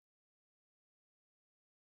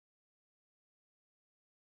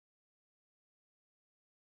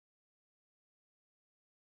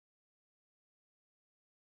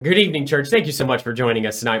Good evening, church. Thank you so much for joining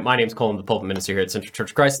us tonight. My name is Colin, the pulpit minister here at Central Church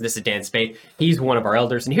of Christ. This is Dan Spade. He's one of our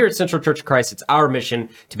elders. And here at Central Church of Christ, it's our mission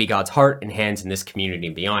to be God's heart and hands in this community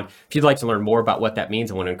and beyond. If you'd like to learn more about what that means,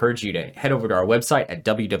 I want to encourage you to head over to our website at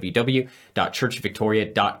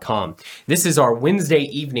www.churchvictoria.com. This is our Wednesday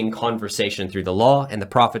evening conversation through the law and the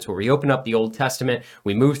prophets, where we open up the Old Testament,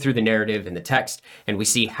 we move through the narrative and the text, and we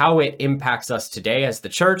see how it impacts us today as the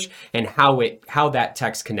church and how that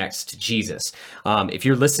text connects to Jesus. If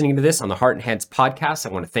you're listening to this on the Heart and Hands podcast, I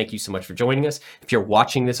want to thank you so much for joining us. If you're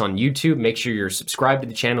watching this on YouTube, make sure you're subscribed to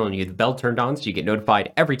the channel and you have the bell turned on so you get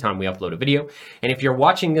notified every time we upload a video. And if you're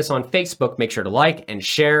watching this on Facebook, make sure to like and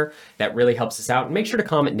share. That really helps us out. And make sure to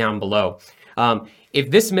comment down below. If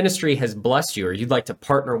this ministry has blessed you or you'd like to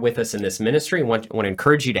partner with us in this ministry, I want to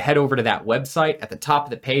encourage you to head over to that website. At the top of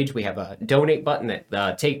the page, we have a donate button that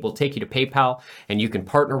will take you to PayPal, and you can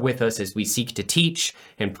partner with us as we seek to teach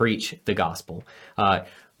and preach the gospel.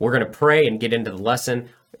 We're going to pray and get into the lesson.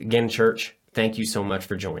 Again, church, thank you so much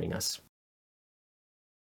for joining us.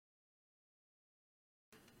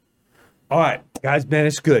 All right, guys, man,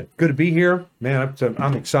 it's good. Good to be here. Man,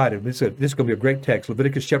 I'm excited. This is going to be a great text,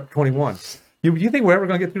 Leviticus chapter 21. You think we're ever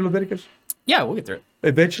going to get through Leviticus? Yeah, we'll get through it.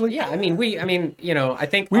 Eventually? Yeah, I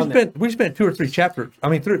think we spent 2 or 3 chapters,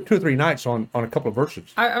 2 or 3 nights on a couple of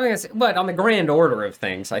verses. But on the grand order of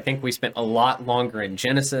things, I think we spent a lot longer in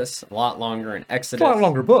Genesis, a lot longer in Exodus. A lot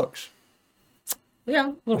longer books. Yeah,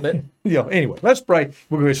 a little bit. Anyway, let's pray.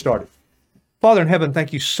 We're going to get started. Father in heaven,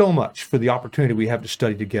 thank you so much for the opportunity we have to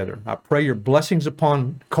study together. I pray your blessings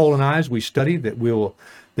upon Cole and I as we study, that we will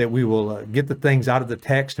get the things out of the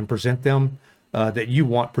text and present them that you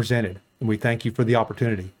want presented. And we thank you for the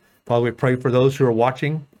opportunity. Father, we pray for those who are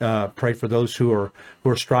watching, pray for those who are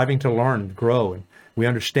striving to learn and grow. And we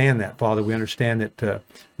understand that, Father. We understand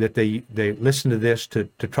that they listen to this to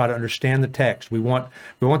try to understand the text. We want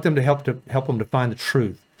them to help them to find the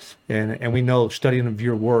truth. And we know studying of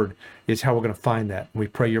your word is how we're going to find that. And we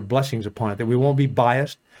pray your blessings upon it, that we won't be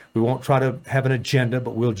biased. We won't try to have an agenda,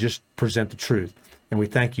 but we'll just present the truth. And we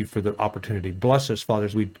thank you for the opportunity. Bless us, Father,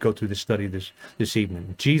 as we go through this study this evening.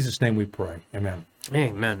 In Jesus' name we pray. Amen.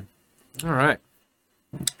 Amen. All right.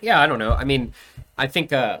 Yeah, I don't know. I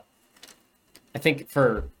think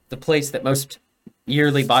for the place that most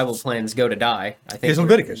yearly Bible plans go to die, I think it's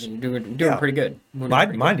Leviticus. We're doing pretty good.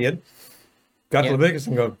 Mine did. Got to Leviticus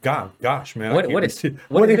and go, gosh, man. What is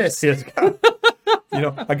this?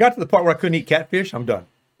 I got to the part where I couldn't eat catfish. I'm done.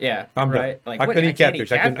 Yeah, I'm right. done. I couldn't eat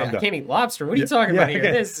catfish. I can't eat lobster. What are you talking about here?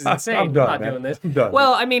 This is insane. I'm done, not doing this. I'm done.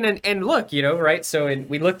 Well, and look, right? So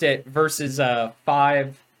we looked at verses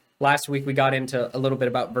 5 last week. We got into a little bit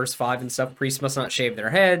about verse 5 and stuff. Priests must not shave their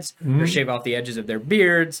heads or shave off the edges of their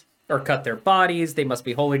beards or cut their bodies. They must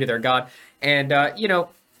be holy to their God. And you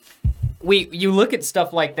look at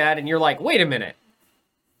stuff like that, and you're like, wait a minute.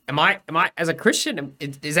 Am I as a Christian?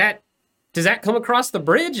 Does that come across the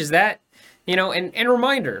bridge? Is that and a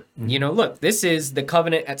reminder, look, this is the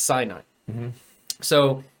covenant at Sinai. Mm-hmm.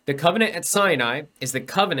 So the covenant at Sinai is the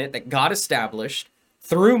covenant that God established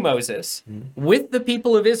through Moses with the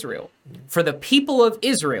people of Israel. For the people of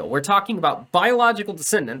Israel, we're talking about biological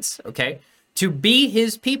descendants, okay, to be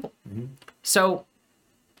his people. Mm-hmm. So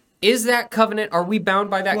is that covenant, are we bound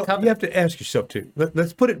by that covenant? You have to ask yourself, too.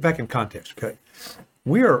 Let's put it back in context, okay?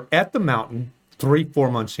 We are at the mountain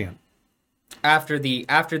 3-4 months in. After they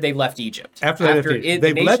left Egypt. They've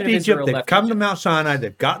left Egypt. They've come to Mount Sinai.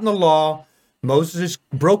 They've gotten the law. Moses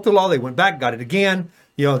broke the law. They went back, got it made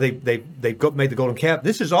the golden calf.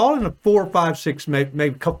 This is all in a 4, 5, 6,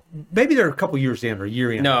 maybe they're a couple years in or a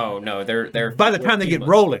year in. No, they're by the time they get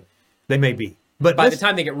rolling, they may be. But by the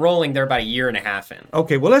time they get rolling, they're about a year and a half in.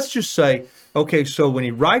 Okay, well, let's just say, so when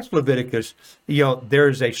he writes Leviticus,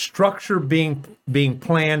 there's a structure being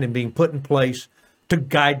planned and being put in place to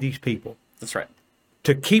guide these people. That's right.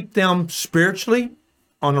 To keep them spiritually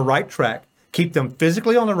on the right track, keep them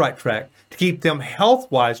physically on the right track, to keep them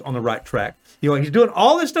health-wise on the right track. He's doing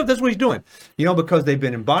all this stuff. That's what he's doing. Because they've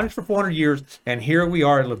been in bondage for 400 years, and here we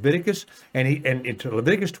are in Leviticus, and into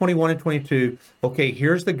Leviticus 21 and 22. Okay,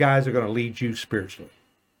 here's the guys that are going to lead you spiritually.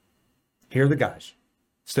 Here are the guys.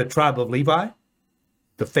 It's the tribe of Levi,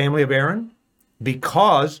 the family of Aaron,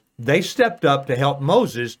 because they stepped up to help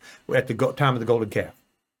Moses at the time of the golden calf.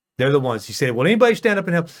 They're the ones. He said, will anybody stand up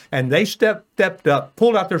and help? And they stepped up,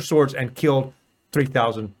 pulled out their swords, and killed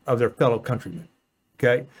 3,000 of their fellow countrymen.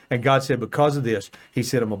 Okay? And God said, because of this, he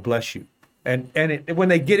said, I'm going to bless you. And when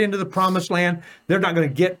they get into the promised land, they're not going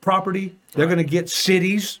to get property. They're going to get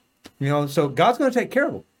cities. So God's going to take care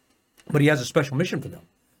of them. But he has a special mission for them.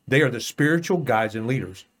 They are the spiritual guides and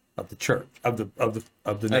leaders of the church, of the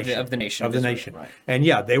nation. Of the nation. Of the Israel, nation. right. And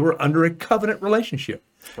yeah, they were under a covenant relationship.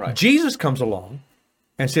 Right. Jesus comes along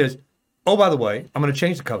and says, oh, by the way, I'm going to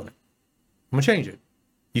change the covenant. I'm going to change it.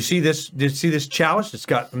 You see this? You see this chalice? It's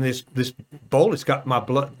got this bowl. It's got my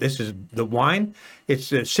blood. This is the wine. It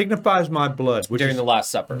signifies my blood. During the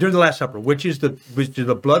Last Supper. During the Last Supper, which is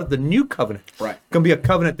the blood of the new covenant. Right. It's going to be a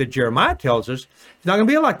covenant that Jeremiah tells us it's not going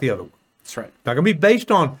to be like the other one. That's right. It's not going to be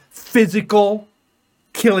based on physical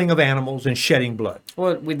killing of animals and shedding blood.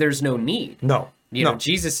 Well, there's no need. No. You know,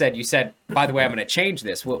 Jesus said, you said, by the way, I'm going to change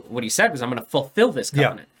this. What he said was, I'm going to fulfill this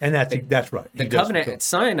covenant. Yeah, and that's right. The covenant at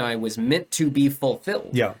Sinai was meant to be fulfilled.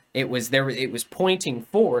 Yeah. It was pointing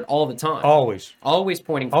forward all the time. Always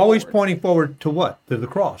pointing forward. Always pointing forward to what? To the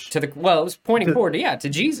cross. It was pointing forward to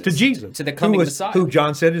Jesus. To Jesus. To the coming Messiah. Who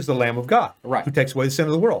John said is the Lamb of God. Right. Who takes away the sin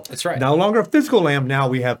of the world. That's right. No longer a physical lamb, now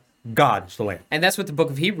we have God as the Lamb. And that's what the book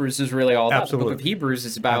of Hebrews is really all about. Absolutely. The book of Hebrews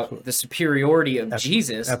is about the superiority of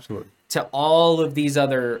Jesus to all of these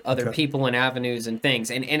other people and avenues and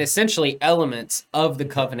things, and essentially elements of the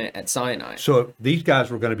covenant at Sinai. So these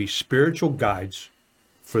guys were going to be spiritual guides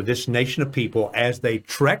for this nation of people as they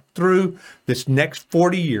trek through this next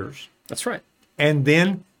 40 years. That's right. And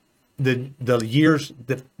then the years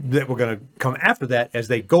that were going to come after that as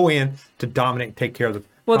they go in to dominate and take care of the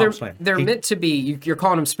promised land. They're meant to be, you're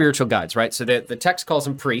calling them spiritual guides, right? So the text calls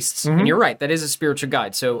them priests, and you're right, that is a spiritual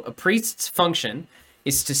guide. So a priest's function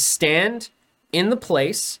is to stand in the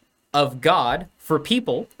place of God for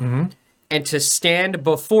people and to stand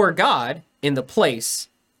before God in the place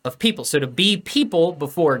of people. So to be people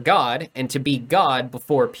before God and to be God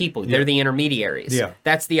before people. They're the intermediaries. Yeah.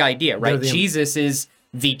 That's the idea, right? Jesus is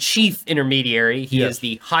the chief intermediary. He is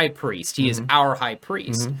the high priest. He is our high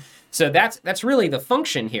priest. So that's really the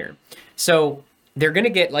function here. So they're going to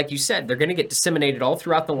get, like you said, they're going to get disseminated all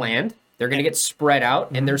throughout the land. They're going to get spread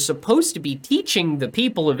out, and they're supposed to be teaching the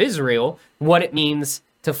people of Israel what it means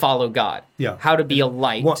to follow God. Yeah. How to be a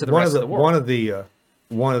light to the rest of the world.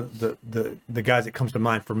 One of the guys that comes to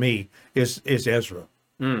mind for me is Ezra.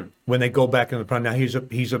 When they go back in the now he's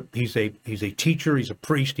a teacher, he's a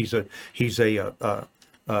priest,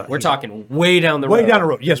 we're talking way down the road. Way down the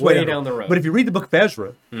road. Yes, way down the road. But if you read the book of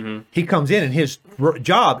Ezra, he comes in and his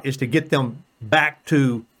job is to get them back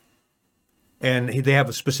to, and they have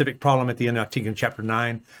a specific problem at the end, I think in chapter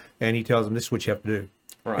 9, and he tells them this is what you have to do.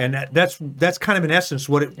 Right. And that's kind of in essence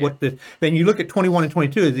then you look at 21 and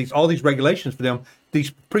 22, all these regulations for them,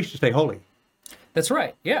 these priests to stay holy. That's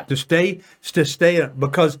right. Yeah. To stay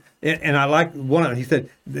because, and I like one of them. He said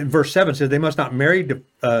in verse 7 says they must not marry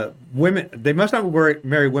women. They must not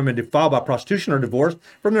marry women defiled by prostitution or divorced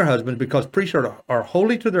from their husbands, because priests are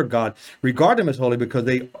holy to their God. Regard them as holy because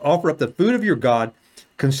they offer up the food of your God.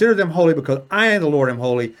 Consider them holy because I, the Lord, am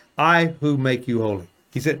holy. I who make you holy.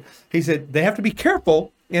 He said they have to be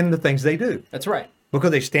careful in the things they do. That's right.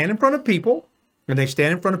 Because they stand in front of people, and they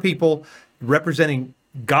stand in front of people representing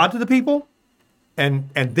God to the people, and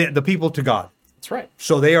the people to God. That's right.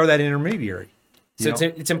 So they are that intermediary. So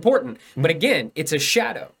it's important. But again, it's a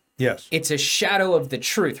shadow. Yes. It's a shadow of the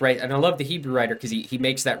truth, right? And I love the Hebrew writer because he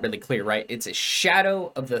makes that really clear, right? It's a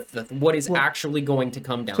shadow of the what is actually going to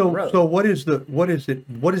come down the road. So what is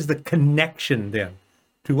the connection then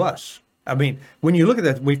to us? I mean, when you look at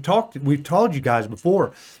that, we've told you guys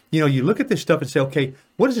before, you look at this stuff and say, okay,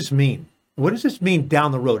 what does this mean? What does this mean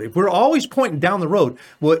down the road? If we're always pointing down the road,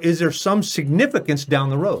 well, is there some significance down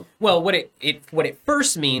the road? Well, what it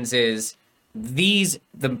first means is the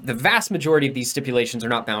vast majority of these stipulations are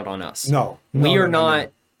not bound on us. No. We are not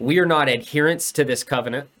adherents to this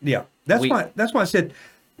covenant. Yeah. That's why I said,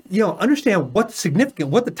 understand what's significant,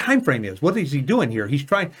 what the time frame is. What is he doing here? He's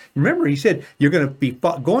trying. Remember, he said you're going to be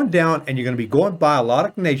going down, and you're going to be going by a lot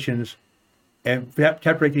of nations. And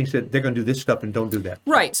chapter 18 said they're going to do this stuff and don't do that.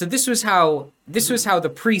 Right. So this was how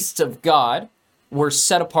the priests of God were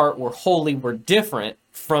set apart, were holy, were different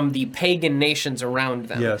from the pagan nations around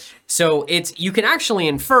them. Yes. So you can actually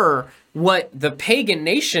infer what the pagan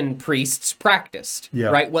nation priests practiced,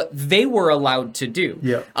 right? What they were allowed to do.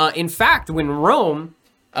 Yeah. In fact, when Rome,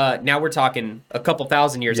 now we're talking a couple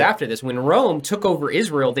thousand years after this, when Rome took over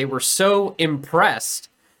Israel, they were so impressed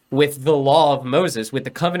with the law of Moses, with the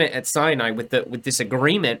covenant at Sinai, with this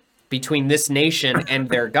agreement between this nation and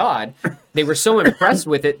their God. They were so impressed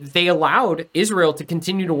with it that they allowed Israel to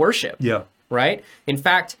continue to worship. Yeah. Right? In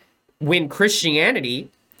fact, when Christianity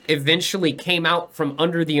eventually came out from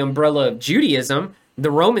under the umbrella of Judaism,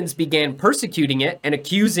 the Romans began persecuting it and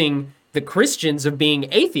accusing the Christians of being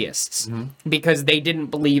atheists because they didn't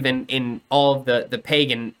believe in all of the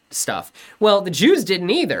pagan stuff. Well, the Jews didn't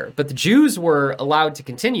either, but the Jews were allowed to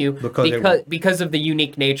continue because of the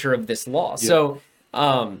unique nature of this law. Yeah.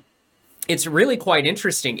 So it's really quite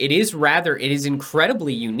interesting. It is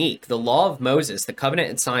incredibly unique. The law of Moses, the covenant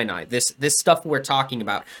at Sinai, this stuff we're talking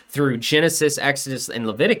about through Genesis, Exodus, and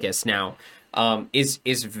Leviticus now is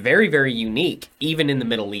very, very unique, even in the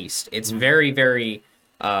Middle East. It's very, very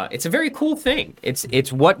it's a very cool thing.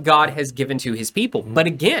 It's what God has given to his people. But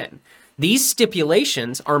again, these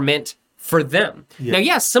stipulations are meant for them. Yeah. Now,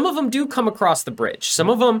 yes, some of them do come across the bridge.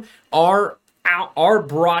 Some of them are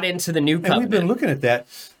brought into the new covenant. And we've been looking at that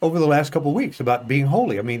over the last couple of weeks about being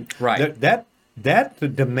holy. I mean, right. that the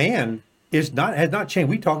demand has not changed.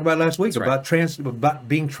 We talked about it last week about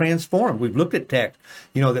being transformed. We've looked at text,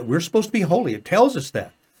 that we're supposed to be holy. It tells us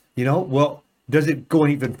that, well, does it go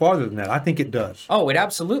even farther than that? I think it does. Oh, it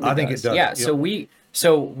absolutely does. I think it does. Yeah.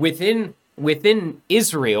 So within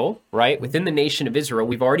Israel, right, within the nation of Israel,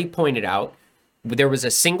 we've already pointed out there was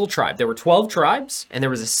a single tribe. There were 12 tribes, and there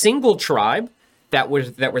was a single tribe that were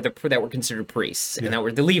considered priests, and that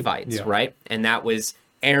were the Levites, right? And that was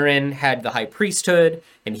Aaron had the high priesthood,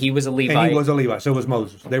 and he was a Levite. And he was a Levite. So was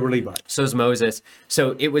Moses. They were Levites. So was Moses.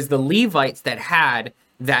 So it was the Levites that had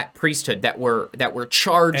that priesthood that were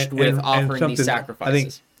charged with offering these sacrifices. I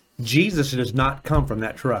think Jesus does not come from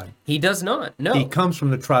that tribe. He does not. No. He comes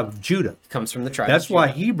from the tribe of Judah. Comes from the tribe. That's of Judah. why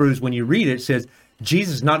Hebrews, when you read it, says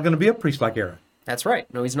Jesus is not going to be a priest like Aaron. That's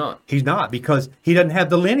right. No, he's not. He's not, because he doesn't have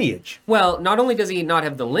the lineage. Well, not only does he not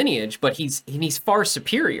have the lineage, but he's far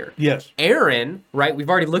superior. Yes. Aaron, right? We've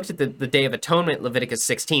already looked at the Day of Atonement, Leviticus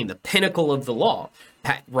 16, the pinnacle of the law,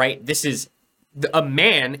 right? This is a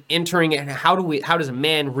man entering. How does a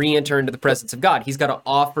man re-enter into the presence of God? He's got to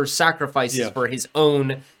offer sacrifices for his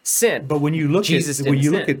own sin. But when you look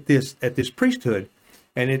at this priesthood,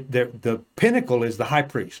 and the pinnacle is the high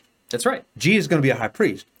priest. That's right. Jesus is going to be a high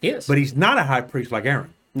priest. He is. But he's not a high priest like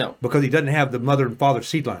Aaron. No. Because he doesn't have the mother and father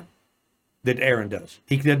seed line that Aaron does.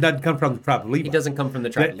 He doesn't come from the tribe of Levi. He doesn't come from the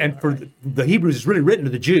tribe of Levi. And for the Hebrews, it's really written to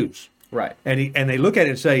the Jews. Right. And they look at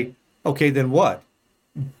it and say, okay, then what?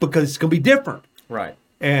 Because it's going to be different. Right.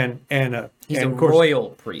 And he's a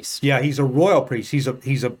royal priest. Yeah, he's a royal priest. He's a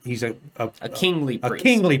kingly priest. A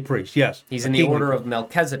kingly priest, yes. He's in the order of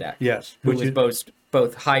Melchizedek. Yes. Who is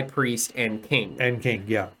both high priest and king. And king,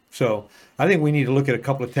 yeah. So I think we need to look at a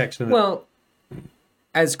couple of texts. Well,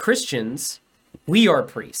 as Christians, we are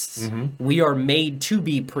priests. Mm-hmm. We are made to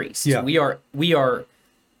be priests. Yeah. We are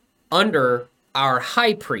under our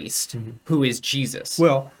high priest, who is Jesus.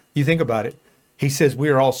 Well, you think about it. He says we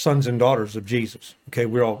are all sons and daughters of Jesus. Okay,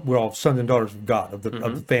 we're all sons and daughters of God, of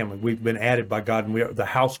the family. We've been added by God, and we are the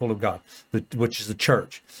household of God, which is the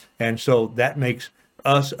church. And so that makes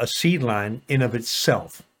us a seed line in of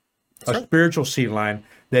itself, spiritual seed line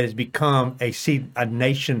that has become a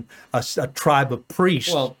nation, a tribe of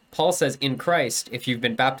priests. Well, Paul says in Christ, if you've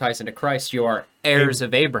been baptized into Christ, you are heirs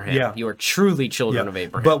of Abraham. Yeah. You are truly children of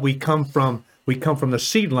Abraham. But we come from the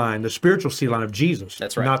seed line, the spiritual seed line of Jesus.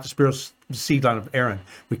 That's right. Not the spiritual seed line of Aaron.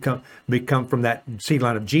 We come from that seed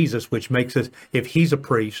line of Jesus, which makes us, if he's a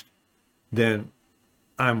priest, then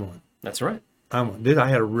I'm one. That's right. I'm one. I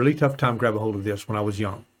had a really tough time grabbing hold of this when I was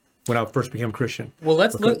young, when I first became Christian. Well,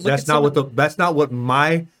 let's look. That's not what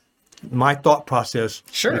my thought process.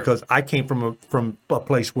 Sure. Because I came from a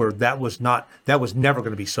place where that was never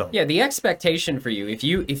going to be so. Yeah, the expectation for you, if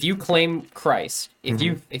you claim Christ,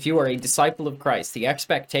 if you are a disciple of Christ, the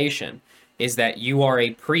expectation is that you are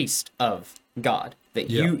a priest of God. That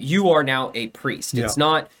you are now a priest. Yeah. It's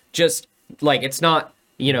not just like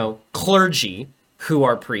clergy who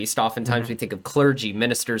are priests. Oftentimes we think of clergy,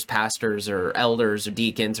 ministers, pastors, or elders, or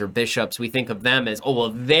deacons, or bishops. We think of them as,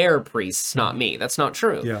 they're priests, not me. That's not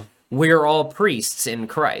true. Yeah. We're all priests in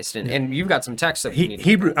Christ. And you've got some texts that we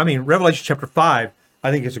need Revelation chapter 5,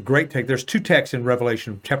 I think is a great text. There's two texts in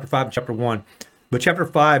Revelation, chapter 5 and chapter 1. But chapter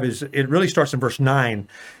 5 it really starts in verse 9.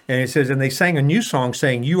 And it says, and they sang a new song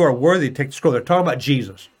saying, you are worthy to take the scroll. They're talking about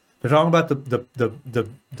Jesus. They're talking about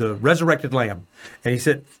the resurrected Lamb. And he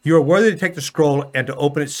said, you are worthy to take the scroll and to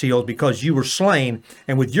open its seals, because you were slain,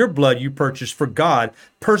 and with your blood you purchased for God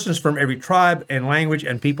persons from every tribe and language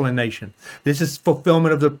and people and nation. This is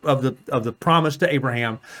fulfillment of the promise to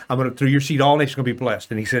Abraham. Through your seed all nations are going to be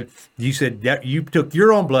blessed. And he said, you took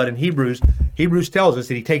your own blood. In Hebrews tells us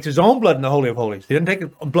that he takes his own blood in the Holy of Holies. He doesn't take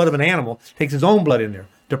the blood of an animal, he takes his own blood in there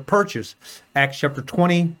to purchase. Acts chapter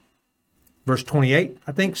 20, verse 28,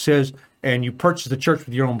 I think, says, and you purchase the church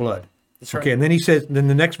with your own blood. That's right. Okay, and then he says, then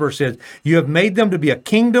the next verse says, you have made them to be a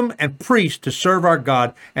kingdom and priests to serve our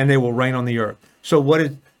God, and they will reign on the earth. So what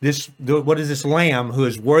is what is this lamb who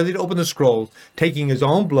is worthy to open the scrolls, taking his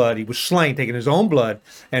own blood, he was slain, taking his own blood,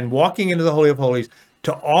 and walking into the Holy of Holies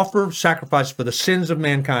to offer sacrifice for the sins of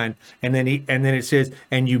mankind. And then it says,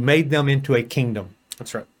 and you made them into a kingdom.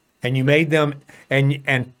 That's right. And you made them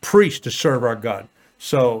and priests to serve our God.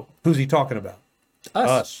 So who's he talking about?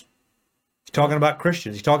 Us. He's talking about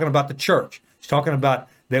Christians. He's talking about the church. He's talking about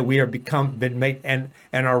that we are been made, and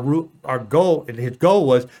our goal, and his goal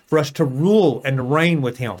was for us to rule and to reign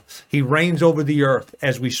with him. He reigns over the earth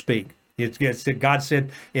as we speak. God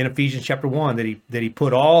said in Ephesians chapter 1 that he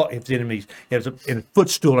put all his enemies as a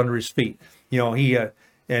footstool under his feet.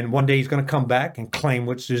 And one day he's going to come back and claim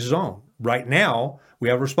what's his own. Right now we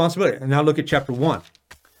have a responsibility. And now look at chapter 1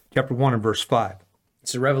 and verse 5.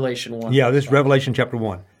 It's Revelation 1. Yeah, this is Revelation chapter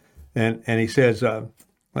 1. And he says,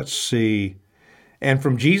 let's see. And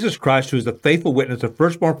from Jesus Christ, who is the faithful witness, the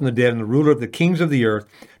firstborn from the dead, and the ruler of the kings of the earth,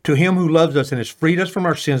 to him who loves us and has freed us from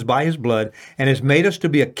our sins by his blood, and has made us to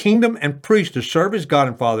be a kingdom and priests to serve his God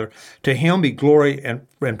and Father, to him be glory and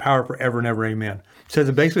power forever and ever. Amen. It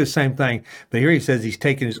says basically the same thing, but here he says he's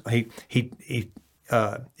taken he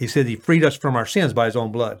says he freed us from our sins by his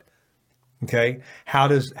own blood. Okay, how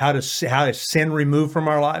is sin removed from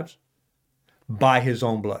our lives? By his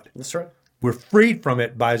own blood. That's right. We're freed from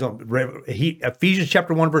it by his own. Ephesians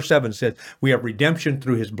chapter 1 verse 7 says we have redemption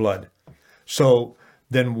through his blood. So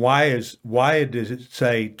then why does Ananias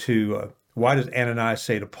say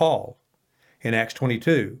to Paul in Acts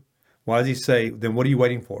 22? Why does he say, then what are you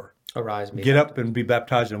waiting for? Arise, get up and be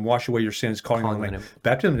baptized and wash away your sins, calling on the name.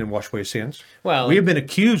 Baptism didn't wash away your sins. Well, we have been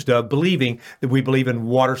accused of believing that we believe in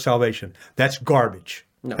water salvation. That's garbage.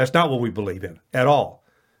 No. That's not what we believe in at all.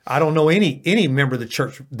 I don't know any member of the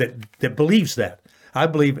church that believes that. I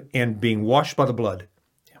believe in being washed by the blood.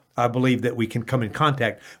 Yeah. I believe that we can come in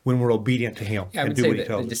contact when we're obedient to him and do what he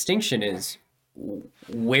tells us. The distinction is,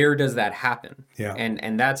 where does that happen? Yeah.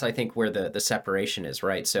 And that's, I think, where the separation is,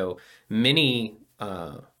 right? So many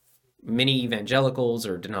evangelicals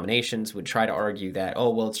or denominations would try to argue that, oh,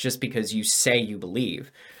 well, it's just because you say you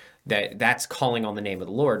believe that's calling on the name of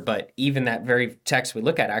the Lord. But even that very text we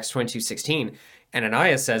look at, Acts 22:16,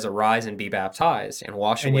 Ananias says, arise and be baptized and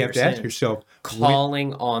wash away your sins. And you have to ask yourself,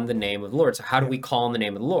 calling on the name of the Lord. So how do we call on the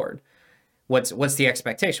name of the Lord? What's the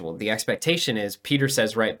expectation? Well, the expectation is, Peter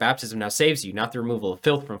says, right, baptism now saves you, not the removal of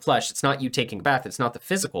filth from flesh. It's not you taking a bath. It's not the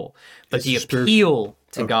physical, but the appeal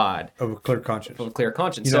to God. Of a clear conscience. Of a clear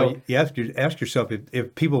conscience. You ask yourself,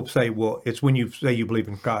 if people say, well, it's when you say you believe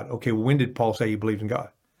in God. Okay, well, when did Paul say he believed in God?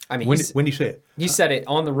 I mean, when did he say it? You said it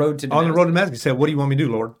on the road to Damascus. On the road to Damascus. He said, what do you want me to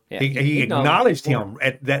do, Lord? Yeah, he acknowledged him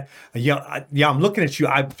at that. Yeah, I'm looking at you.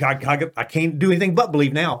 I can't do anything but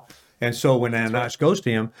believe now. And so when Ananias goes to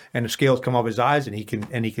him and the scales come off his eyes and he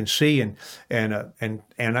can see and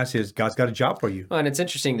Ananias says, God's got a job for you. Well, and it's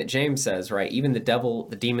interesting that James says, right, even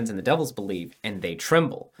the demons and the devils believe and they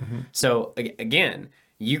tremble. Mm-hmm. So again,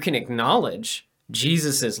 you can acknowledge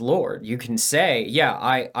Jesus is Lord. You can say, yeah,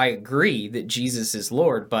 I agree that Jesus is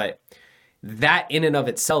Lord, but that in and of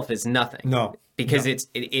itself is nothing. No. Because it's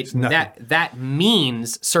that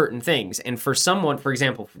means certain things. And for someone, for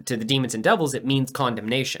example, to the demons and devils, it means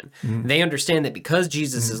condemnation. Mm-hmm. They understand that because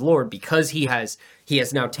Jesus is Lord, because he has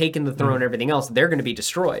now taken the throne and everything else, they're going to be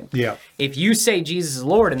destroyed. Yeah. If you say Jesus is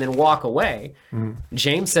Lord and then walk away,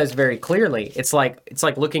 James says very clearly, it's like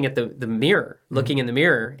looking at the mirror, looking in the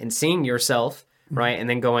mirror and seeing yourself, right? And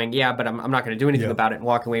then going, yeah, but I'm not going to do anything about it, and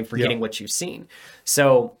walking away and forgetting what you've seen.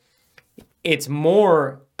 So it's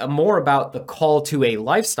more about the call to a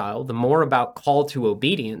lifestyle, the more about call to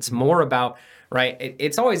obedience, more about, right?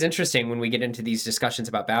 It's always interesting when we get into these discussions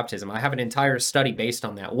about baptism. I have an entire study based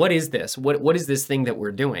on that. What is this? What is this thing that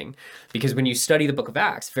we're doing? Because when you study the book of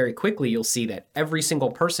Acts, very quickly you'll see that every single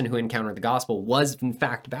person who encountered the gospel was in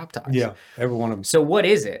fact baptized. Yeah, every one of them. So what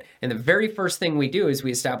is it? And the very first thing we do is we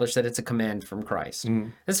establish that it's a command from Christ.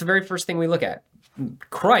 That's the very first thing we look at.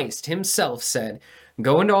 Christ himself said,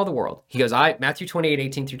 go into all the world. He goes, Matthew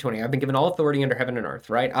 28:18-20, I've been given all authority under heaven and earth,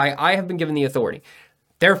 right? I have been given the authority.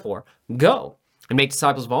 Therefore, go and make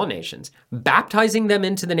disciples of all nations, baptizing them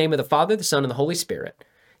into the name of the Father, the Son, and the Holy Spirit,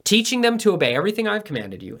 teaching them to obey everything I've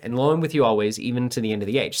commanded you, and lo, I'm with you always, even to the end of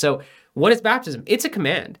the age. So what is baptism? It's a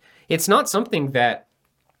command. It's not something that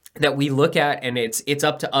we look at and it's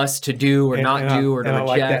up to us to do or not do or to reject. I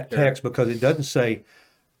like that text because it doesn't say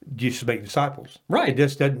just make disciples. Right. It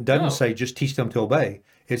just doesn't say just teach them to obey.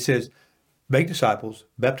 It says make disciples,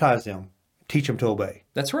 baptize them, teach them to obey.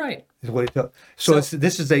 That's right. Is what it tells. So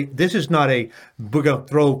this is not a we're going to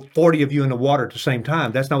throw 40 of you in the water at the same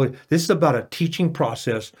time. That's not what this is about. A teaching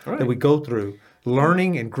process that we go through,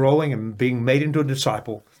 learning and growing and being made into a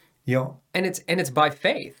disciple. You know, And it's by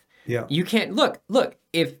faith. Yeah. You can't look,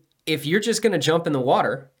 if you're just going to jump in the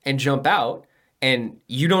water and jump out and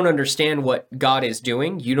you don't understand what God is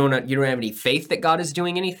doing, you don't have any faith that God is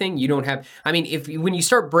doing anything. You don't have, I mean, when you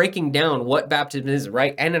start breaking down what baptism is,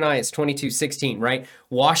 right? Ananias 22:16, right?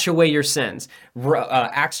 Wash away your sins.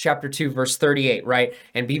 Acts chapter 2, verse 38, right?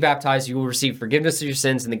 And be baptized, you will receive forgiveness of your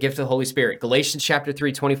sins and the gift of the Holy Spirit. Galatians chapter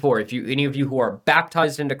 3:24, if any of you who are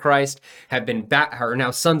baptized into Christ have been are now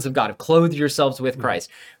sons of God, have clothed yourselves with Christ.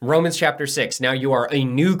 Romans chapter 6, now you are a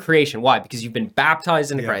new creation. Why? Because you've been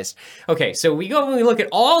baptized into Christ. Okay, so we go and we look at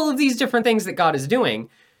all of these different things that God is doing.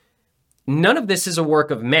 None of this is a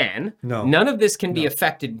work of man. No. None of this can be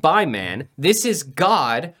affected by man. This is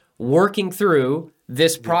God working through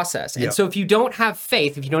this process. And so if you don't have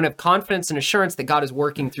faith, if you don't have confidence and assurance that God is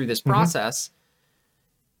working through this process,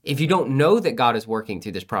 if you don't know that God is working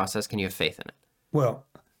through this process, can you have faith in it? Well,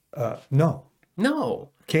 no. No.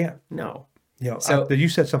 Can't. No. You know, So- you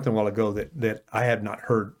said something a while ago that I had not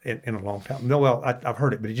heard in a long time. No, well, I've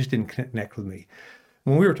heard it, but it just didn't connect with me.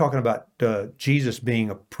 When we were talking about Jesus being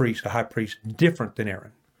a priest, a high priest, different than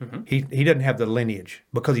Aaron, he doesn't have the lineage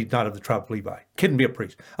because he's not of the tribe of Levi. Couldn't be a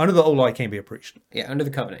priest. Under the old law, he can't be a priest. Yeah, under the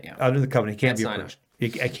covenant, yeah. Under the covenant, he can't be a Sinai. priest.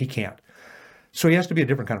 He can't. So he has to be a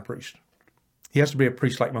different kind of priest. He has to be a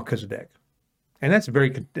priest like Melchizedek. And that's a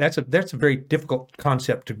very difficult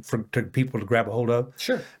concept to people to grab a hold of.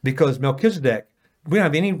 Sure. Because Melchizedek, we don't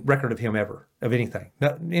have any record of him ever, of anything,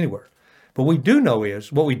 not anywhere. But what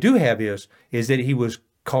we do have is that he was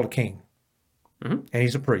called a king. And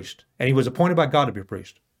he's a priest. And he was appointed by God to be a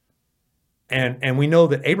priest. And we know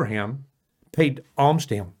that Abraham paid alms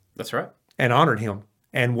to him That's right. and honored him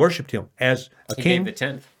and worshiped him as a He king. gave the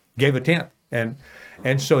 10th. Gave a tenth.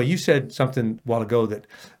 And so you said something a while ago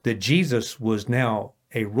that Jesus was now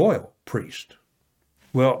a royal priest.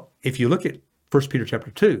 Well, if you look at 1 Peter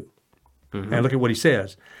chapter 2 and look at what he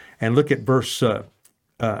says, and look at verse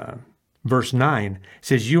 9, it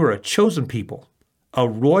says, you are a chosen people, a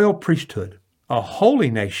royal priesthood, a holy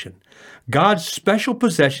nation, God's special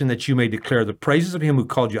possession, that you may declare the praises of him who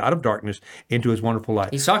called you out of darkness into his wonderful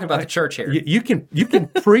light. He's talking about the church here. You can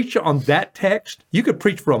preach on that text. You could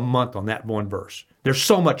preach for a month on that one verse. There's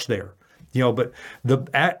so much there, but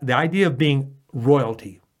the idea of being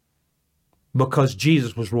royalty, because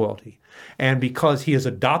Jesus was royalty, and because he has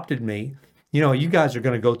adopted me. You guys are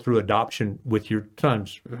going to go through adoption with your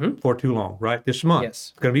sons for too long, right? This month.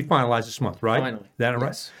 Yes. It's going to be finalized this month, right? Finally. Is that right?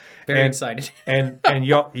 Yes. Very excited. and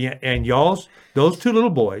y'all's those two little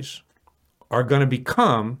boys are going to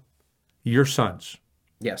become your sons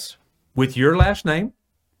Yes. with your last name.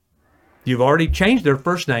 You've already changed their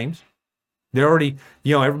first names. They're already,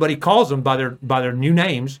 everybody calls them by their new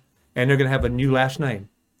names, and they're going to have a new last name,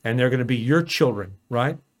 and they're going to be your children,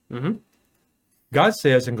 right? God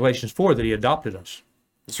says in Galatians 4 that he adopted us.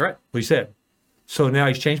 That's right. We said. So now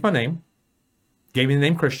he's changed my name, gave me the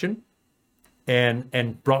name Christian,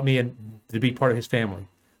 and brought me in to be part of his family.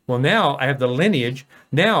 Well, now I have the lineage.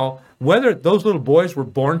 Now, whether those little boys were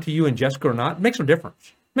born to you and Jessica or not, makes no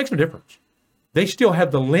difference. Makes no difference. They still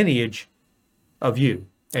have the lineage of you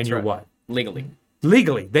and your wife. Legally.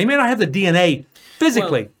 Legally. They may not have the DNA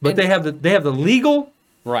physically, but they have the legal.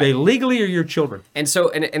 Right. They legally are your children. And so,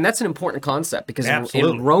 and that's an important concept because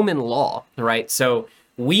Absolutely. in Roman law, right? So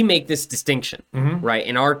we make this distinction, right?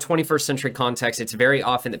 In our 21st century context, it's very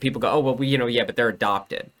often that people go, oh, well, but they're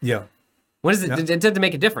adopted. Yeah. What is it? It doesn't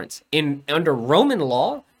make a difference. Under Roman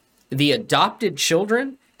law, the adopted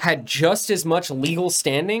children had just as much legal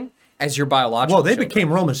standing as your biological Well, they children. became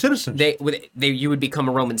Roman citizens. You would become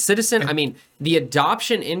a Roman citizen. I mean, the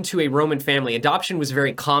adoption into a Roman family, adoption was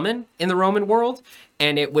very common in the Roman world,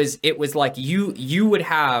 and it was like you would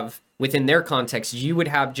have, within their context, you would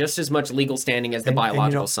have just as much legal standing as the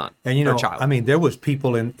biological son or child. I mean, there was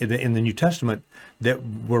people in the New Testament that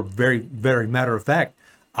were very, very matter of fact.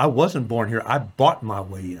 I wasn't born here. I bought my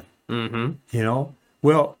way in.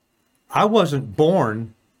 Well, I wasn't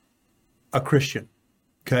born a Christian.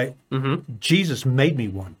 Okay. Jesus made me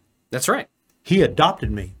one. That's right. He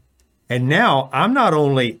adopted me. And now I'm not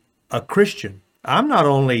only a Christian, I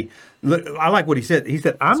like what he said. He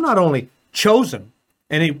said, I'm not only chosen,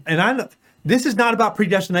 this is not about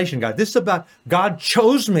predestination, guys. This is about God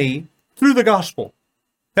chose me through the gospel.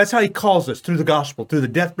 That's how he calls us, through the gospel, through the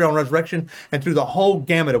death, burial, and resurrection, and through the whole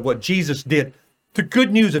gamut of what Jesus did. The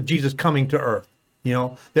good news of Jesus coming to earth,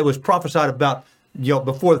 that was prophesied about,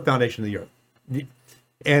 before the foundation of the earth.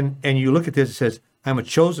 And you look at this, it says, I'm a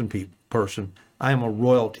chosen person. I am a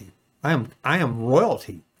royalty. I am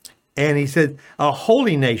royalty. And he said, a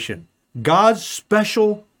holy nation, God's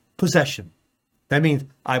special possession. That means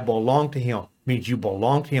I belong to him. means you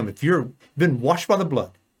belong to him. If you've been washed by the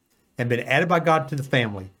blood and been added by God to the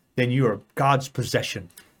family, then you are God's possession.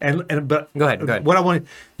 But Go ahead. What I want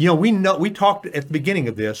to, we talked at the beginning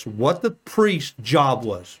of this what the priest's job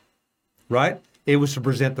was, right? It was to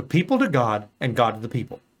present the people to God and God to the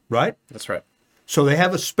people, right? That's right. So they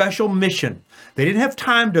have a special mission. They didn't have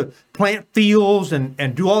time to plant fields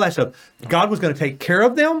and do all that stuff. God was going to take care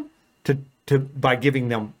of them by giving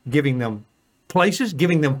them places,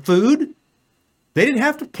 giving them food. They didn't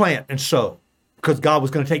have to plant and sow because God was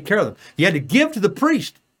going to take care of them. You had to give to the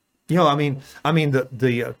priest. The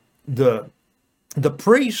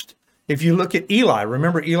priest, if you look at Eli,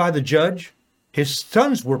 remember Eli the judge? His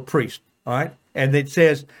sons were priests, all right? And it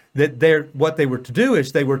says that what they were to do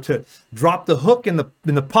is they were to drop the hook in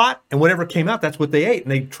the pot, and whatever came out, that's what they ate.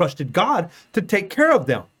 And they trusted God to take care of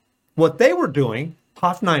them. What they were doing,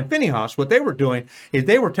 Hophni and Phinehas, what they were doing is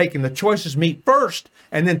they were taking the choicest meat first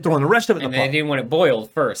and then throwing the rest of it in the pot. And they didn't want it boiled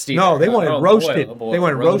first either. No, they wanted roasted. Boil, they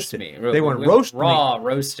wanted roasted. They wanted roast raw, meat.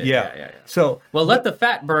 roasted. Yeah. So let the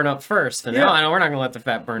fat burn up first. And no, we're not going to let the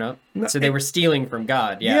fat burn up. So they were stealing from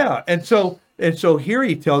God. Yeah. And so here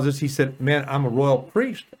he tells us, he said, man, I'm a royal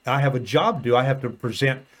priest. I have a job to do. I have to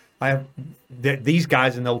present, these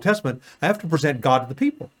guys in the Old Testament, I have to present God to the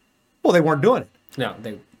people. Well, they weren't doing it. No,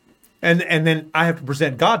 And then I have to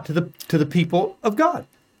present God to the people of God.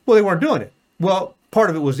 Well, they weren't doing it. Well, part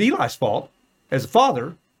of it was Eli's fault as a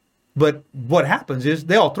father, but what happens is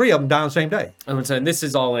all three of them die on the same day. Oh, so this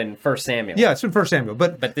is all in 1 Samuel. Yeah, it's in 1 Samuel.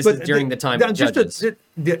 But this is during the time of Judges. Just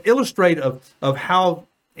to illustrate of how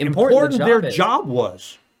important their job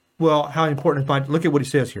was. Well, how important is look at what he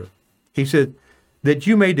says here. He said, that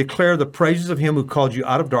you may declare the praises of him who called you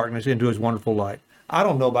out of darkness into his wonderful light. I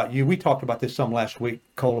don't know about you. We talked about this some last week,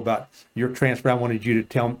 Cole, about your transfer. I wanted you to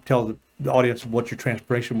tell the audience what your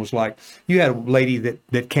transformation was like. You had a lady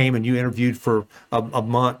that came and you interviewed for a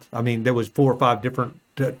month. I mean, there was 4 or 5 different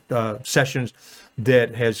sessions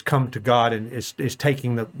that has come to God and is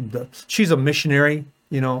taking she's a missionary,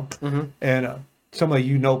 and some of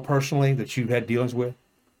you know personally that you've had dealings with.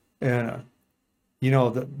 And,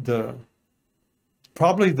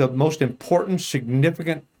 probably the most important,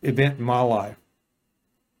 significant event in my life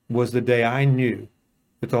was the day I knew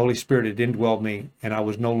that the Holy Spirit had indwelled me and I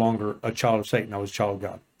was no longer a child of Satan. I was a child of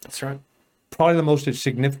God. That's right. Probably the most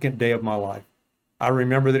significant day of my life. I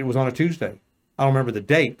remember that it was on a Tuesday. I don't remember the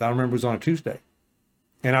date, but I remember it was on a Tuesday.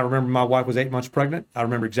 And I remember my wife was 8 months pregnant. I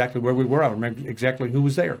remember exactly where we were. I remember exactly who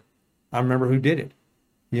was there. I remember who did it.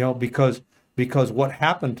 Because what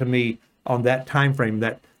happened to me on that time frame,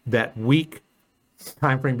 that week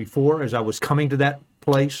time frame before, as I was coming to that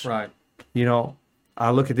place, right? I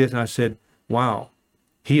look at this and I said, "Wow,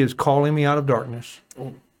 he is calling me out of darkness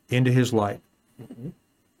into his light,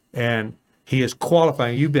 and he is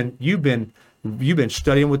qualifying." You've been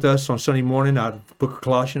studying with us on Sunday morning out of the book of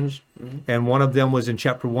Colossians, and one of them was in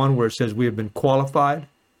chapter 1 where it says we have been qualified.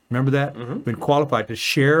 Remember that? Been qualified to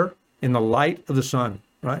share in the light of the sun.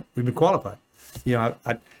 Right? We've been qualified.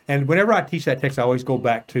 And whenever I teach that text, I always go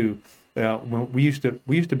back to when we used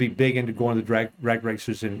to be big into going to the drag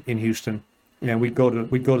races in Houston, and we'd go to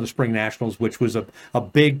the Spring Nationals, which was a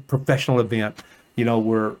big professional event.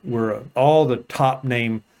 Where all the top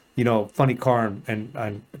name funny car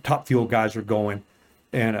and top fuel guys are going,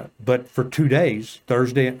 and but for 2 days, for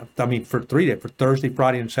 3 days, for Thursday,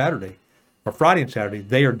 Friday, and Saturday,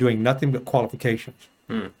 they are doing nothing but qualifications.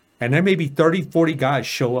 And there may be 30, 40 guys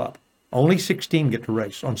show up. Only 16 get to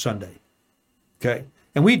race on Sunday. Okay.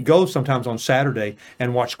 And we'd go sometimes on Saturday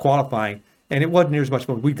and watch qualifying, and it wasn't near as much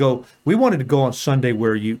fun. We wanted to go on Sunday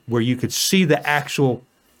where you could see the actual,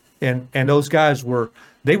 and those guys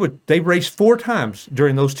they raced 4 times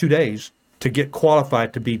during those 2 days to get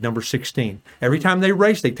qualified to be number 16. Every time they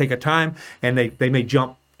race, they take a time and they may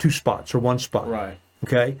jump 2 spots or 1 spot. Right.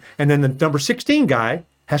 Okay. And then the number 16 guy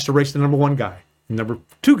has to race the number 1 guy. The number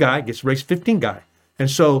 2 guy gets to race 15 guy. And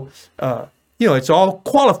so, it's all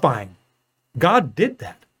qualifying. God did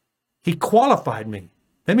that. He qualified me.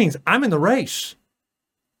 That means I'm in the race.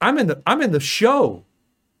 I'm in the show.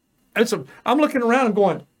 And so I'm looking around and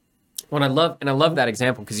going. Well, I love that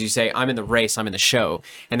example because you say I'm in the race, I'm in the show,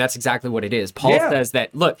 and that's exactly what it is. Paul says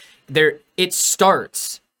that look, it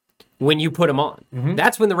starts when you put him on.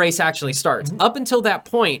 That's when the race actually starts. Up until that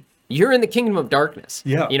point, you're in the kingdom of darkness.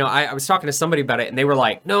 Yeah. I was talking to somebody about it, and they were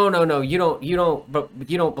like, no, you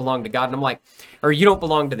don't belong to God. And I'm like, or you don't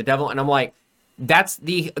belong to the devil. And I'm like, that's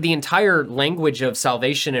the entire language of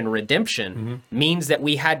salvation and redemption means that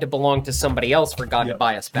we had to belong to somebody else for God to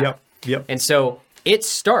buy us back. Yep. And so it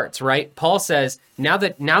starts, right? Paul says, now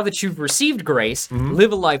that you've received grace,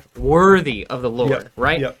 live a life worthy of the Lord,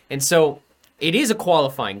 right? Yep. And so it is a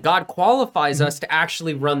qualifying. God qualifies us to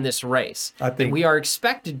actually run this race. I think- and we are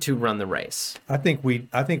expected to run the race. I think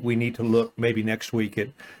we need to look maybe next week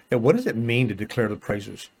at what does it mean to declare the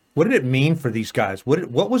praises? What did it mean for these guys? What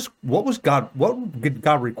did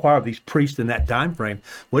God require of these priests in that time frame?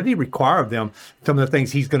 What did he require of them? Some of the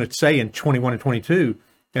things he's going to say in 21 and 22.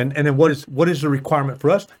 And then what is the requirement for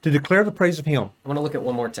us to declare the praise of him? I want to look at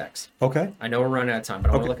one more text. Okay. I know we're running out of time,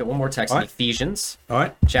 but I want to look at one more text in Ephesians. All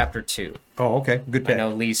right. Chapter 2. Oh, okay. Good I text. know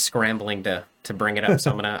Lee's scrambling to bring it up,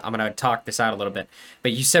 so I'm gonna talk this out a little bit.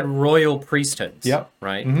 But you said royal priesthoods. Yep.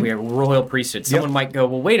 Right? We are royal priesthood. Someone might go,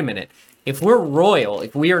 well, wait a minute. If we're royal,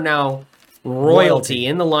 if we are now royalty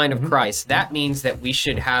in the line of Christ, that means that we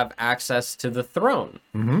should have access to the throne.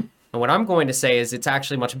 And what I'm going to say is it's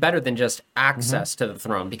actually much better than just access to the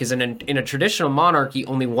throne, because in a traditional monarchy,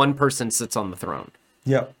 only one person sits on the throne.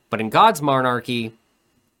 Yep. But in God's monarchy,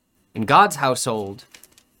 in God's household,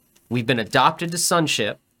 we've been adopted to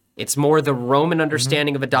sonship. It's more the Roman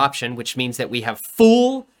understanding of adoption, which means that we have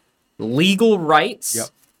full legal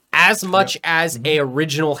rights as much as a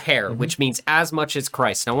original heir, which means as much as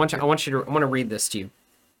Christ. Now, I want to read this to you.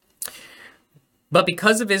 But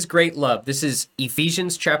because of his great love, this is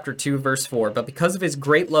Ephesians chapter 2, verse 4. But because of his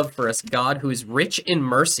great love for us, God, who is rich in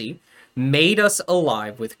mercy, made us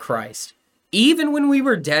alive with Christ, even when we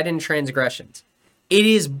were dead in transgressions. It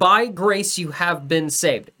is by grace you have been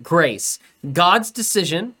saved. Grace. God's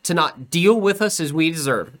decision to not deal with us as we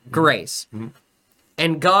deserve. Grace.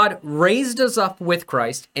 And God raised us up with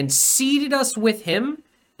Christ and seated us with him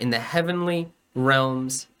in the heavenly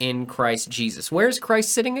realms in Christ Jesus. Where's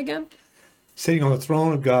Christ sitting again? Sitting on the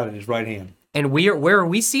throne of God at his right hand. And where are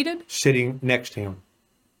we seated? Sitting next to him.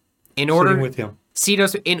 In order Sitting with him. Seat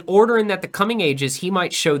us in order in that the coming ages he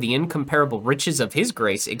might show the incomparable riches of his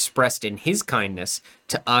grace expressed in his kindness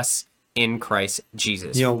to us in Christ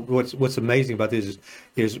Jesus. You know what's amazing about this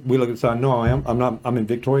is we look at the sign. No, I'm in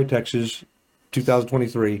Victoria, Texas,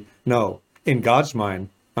 2023. No, in God's mind,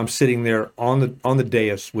 I'm sitting there on the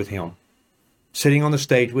dais with him, sitting on the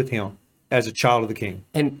stage with him as a child of the King.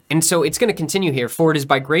 And so it's going to continue here. For it is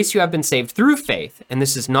by grace you have been saved through faith, and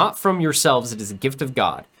this is not from yourselves; it is a gift of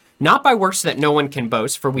God. Not by works that no one can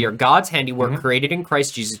boast, for we are God's handiwork, created in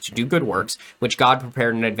Christ Jesus to do good works, which God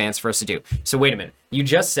prepared in advance for us to do. So wait a minute. You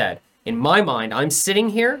just said, in my mind, I'm sitting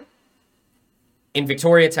here in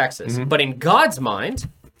Victoria, Texas. But in God's mind,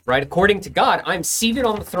 right, according to God, I'm seated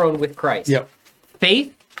on the throne with Christ. Yep.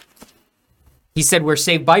 Faith, he said we're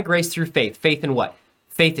saved by grace through faith. Faith in what?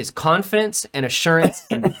 Faith is confidence and assurance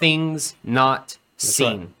in things not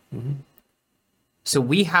seen. Right. So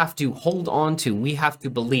we have to hold on to, we have to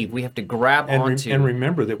believe, we have to grab onto. And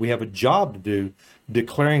remember that we have a job to do,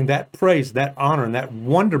 declaring that praise, that honor, and that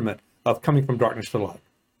wonderment of coming from darkness to light.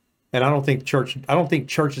 And I don't think Christians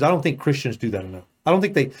do that enough. I don't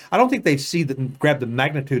think they see grab the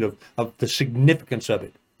magnitude of the significance of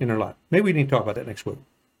it in their life. Maybe we need to talk about that next week.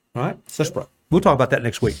 All right? Let's pray. We'll talk about that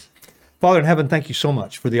next week. Father in heaven, thank you so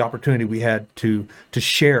much for the opportunity we had to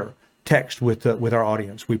share text with our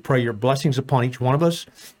audience. We pray your blessings upon each one of us,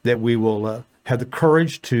 that we will have the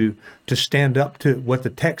courage to stand up to what the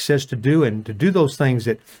text says to do, and to do those things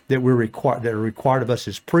that are required of us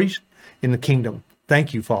as priests in the kingdom.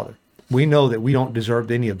 Thank you, Father. We know that we don't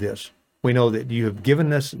deserve any of this. We know that you have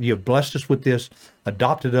given us, you have blessed us with this,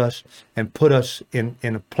 adopted us, and put us in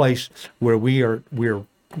a place where we are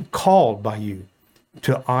called by you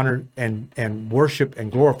to honor and worship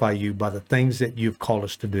and glorify you by the things that you've called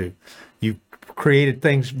us to do. You've created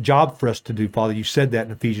job for us to do, Father. You said that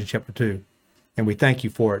in Ephesians chapter 2, and we thank you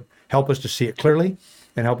for it. Help us to see it clearly,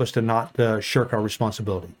 and help us to not shirk our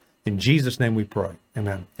responsibility. In Jesus' name we pray.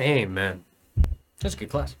 Amen. Amen. That's a good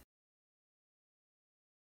class.